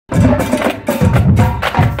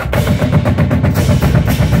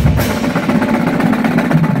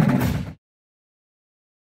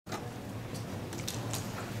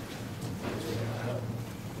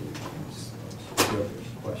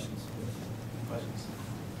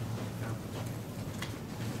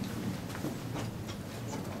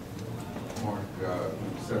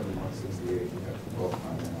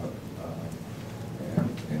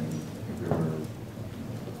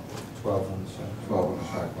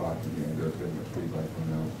we'd like to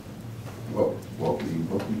know what were you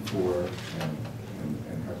looking for,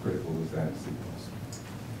 and how critical was that sequence?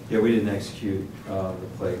 Yeah, we didn't execute the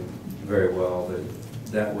play very well.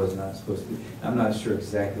 That was not supposed to be. I'm not sure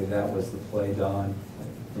exactly that was the play, Don.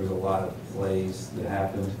 There was a lot of plays that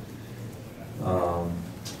happened.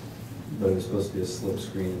 But it was supposed to be a slip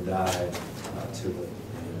screen and dive to it.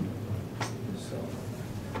 So,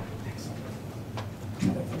 I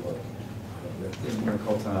have to look. We're going to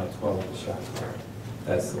call time 12 on the shot clock.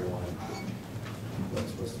 That's the one. What's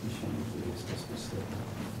supposed to be shooting? It's supposed to be slipping.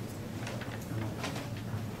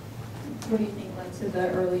 What do you think led to the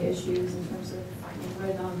early issues in terms of finding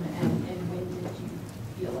rhythm, and when did you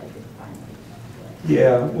feel like it finally?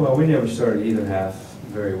 Yeah, well, we never started either half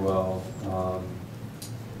very well.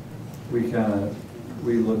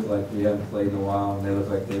 We looked like we hadn't played in a while, and they looked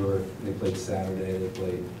like they played Saturday, they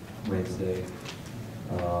played Wednesday.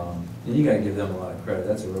 And you got to give them a lot of credit.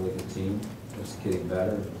 That's a really good team. It's getting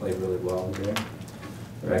better. They played really well today.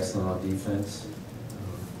 They're excellent on defense.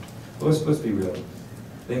 It was supposed to be real.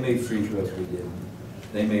 They made free throws, we didn't.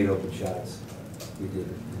 They made open shots, we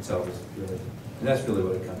didn't. Until it was really, and that's really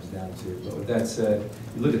what it comes down to. But with that said,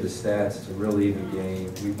 you look at the stats, it's a real even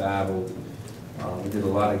game. We battled. We did a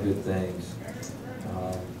lot of good things.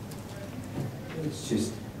 It's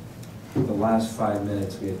just the last 5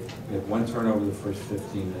 minutes, we had one turnover the first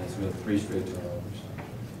 15 minutes. We had 3 straight turnovers.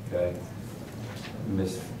 Okay, we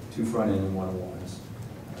missed 2 front end and 1 ones.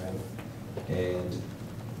 All right, and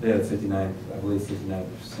they had a 59, I believe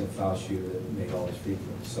 59% foul shooter that made all his free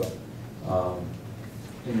throws. So,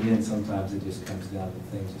 and again, sometimes it just comes down to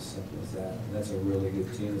things as simple as that. And that's a really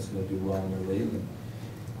good team that's going to do well in their league. And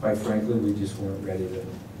quite frankly, we just weren't ready to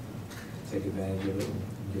take advantage of it and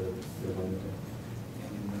get a win.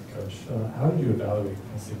 Coach, how did you evaluate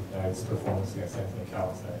Cincinnati's performance against Anthony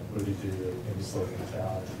Cowell tonight? What did he do to maybe slow things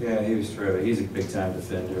down? Yeah, he was terrific. He's a big-time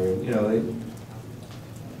defender. You know,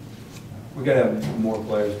 we got to have more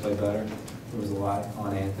players play better. There was a lot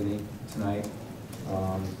on Anthony tonight.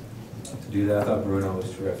 To do that, I thought Bruno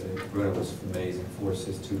was terrific. Bruno was amazing. 4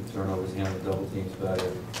 assists, 2 turnovers, handled double teams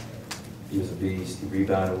better. He was a beast. He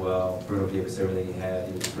rebounded well. Bruno gave us everything he had.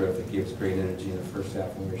 He was terrific. He gave us great energy in the first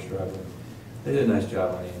half when we were struggling. They did a nice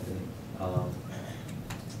job on Anthony.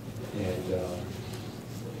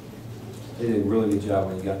 They did a really good job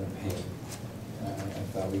when he got in the paint. I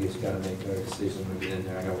thought we just got to make better decisions when we get in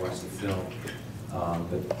there. I got to watch the film.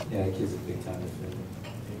 But yeah, the kid's a big time defender.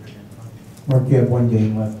 Mark, you have 1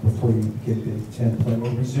 game left before you get Big Ten play,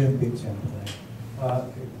 or resume Big Ten play.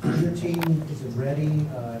 Your team, is it ready? You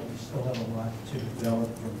still have a lot to develop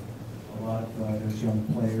from a lot of those young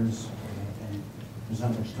players, and there's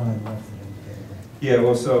not much time left for them to get it ready. Yeah,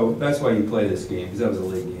 well, so that's why you play this game, because that was a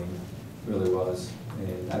league game. It really was.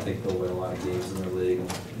 And I think they'll win a lot of games in their league, and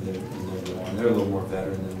they're a little more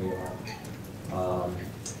veteran than we are,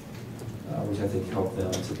 which I think helped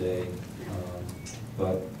them today.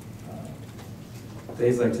 But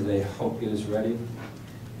days like today help get us ready.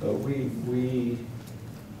 But we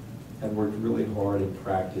had worked really hard in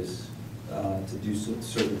practice to do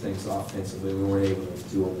certain things offensively. We weren't able to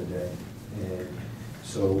do them today. And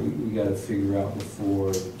so we got to figure out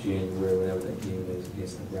before January, whatever that game is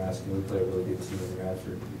against Nebraska. We play a really good team in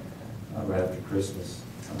Radford right after Christmas.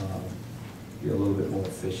 Be a little bit more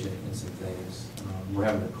efficient in some things. We're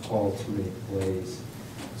having to call too many plays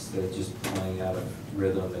instead of just playing out of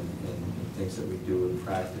rhythm and things that we do in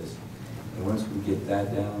practice. And once we get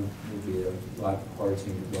that down, we'll be a lot harder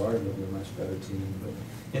team to guard, and we'll be a much better team. But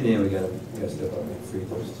in the end, we got to step up and make free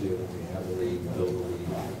throws too. We have the lead, build the lead, we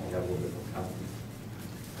have a little bit more confidence.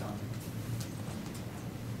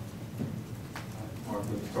 Mark,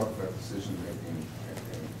 let's talk about decision making.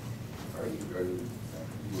 Are you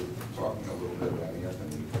were talking a little bit about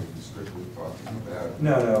Anthony? Are you strictly talking about?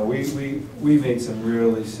 No. We made some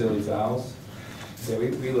really silly fouls. Yeah,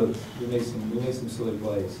 we made some silly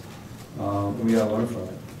plays. And we got to learn from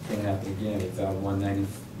it. Can't happen again. He fouled 90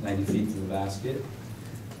 feet to the basket.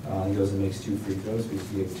 He goes and makes 2 free throws. We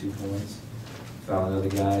gave 2 points. Foul another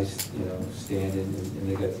guy, standing, and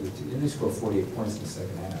they got and they scored 48 points in the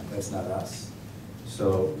second half. That's not us.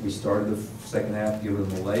 So we started the second half giving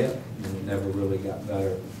them a layup, and it never really got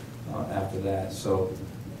better after that. So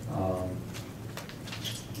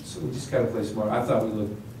we just got to play smart. I thought we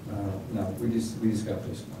looked. No, we just got to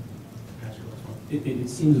play smart. It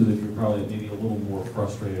seems as if you're probably maybe a little more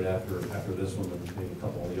frustrated after this one than maybe a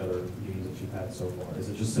couple of the other games that you've had so far. Is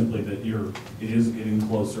it just simply that it is getting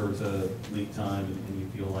closer to league time, and you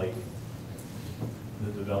feel like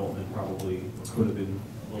the development probably could have been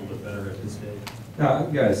a little bit better at this stage? No,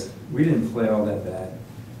 guys, we didn't play all that bad.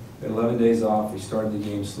 We had 11 days off, we started the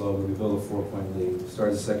game slow, but we built a 4-point lead.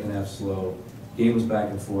 Started the second half slow. Game was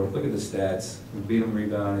back and forth. Look at the stats. We beat them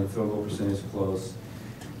rebounding, field goal percentage close,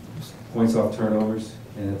 points off turnovers,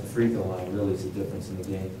 and at the free throw line really is the difference in the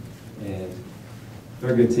game. And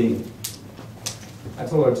they're a good team. I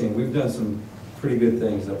told our team, we've done some pretty good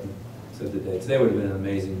things up to today. Today would have been an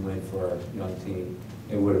amazing win for our young team.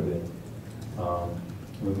 It would have been.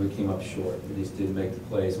 We came up short. We just didn't make the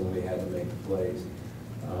plays when we had to make the plays.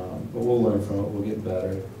 But we'll learn from it. We'll get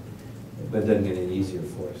better. But it doesn't get any easier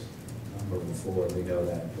for us moving forward. We know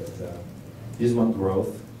that. But you just want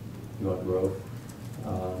growth. You want growth.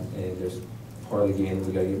 And there's part of the game that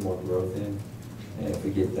we got to get more growth in. And if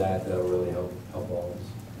we get that, that'll really help all of us.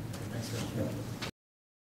 Thanks, Coach. Yeah.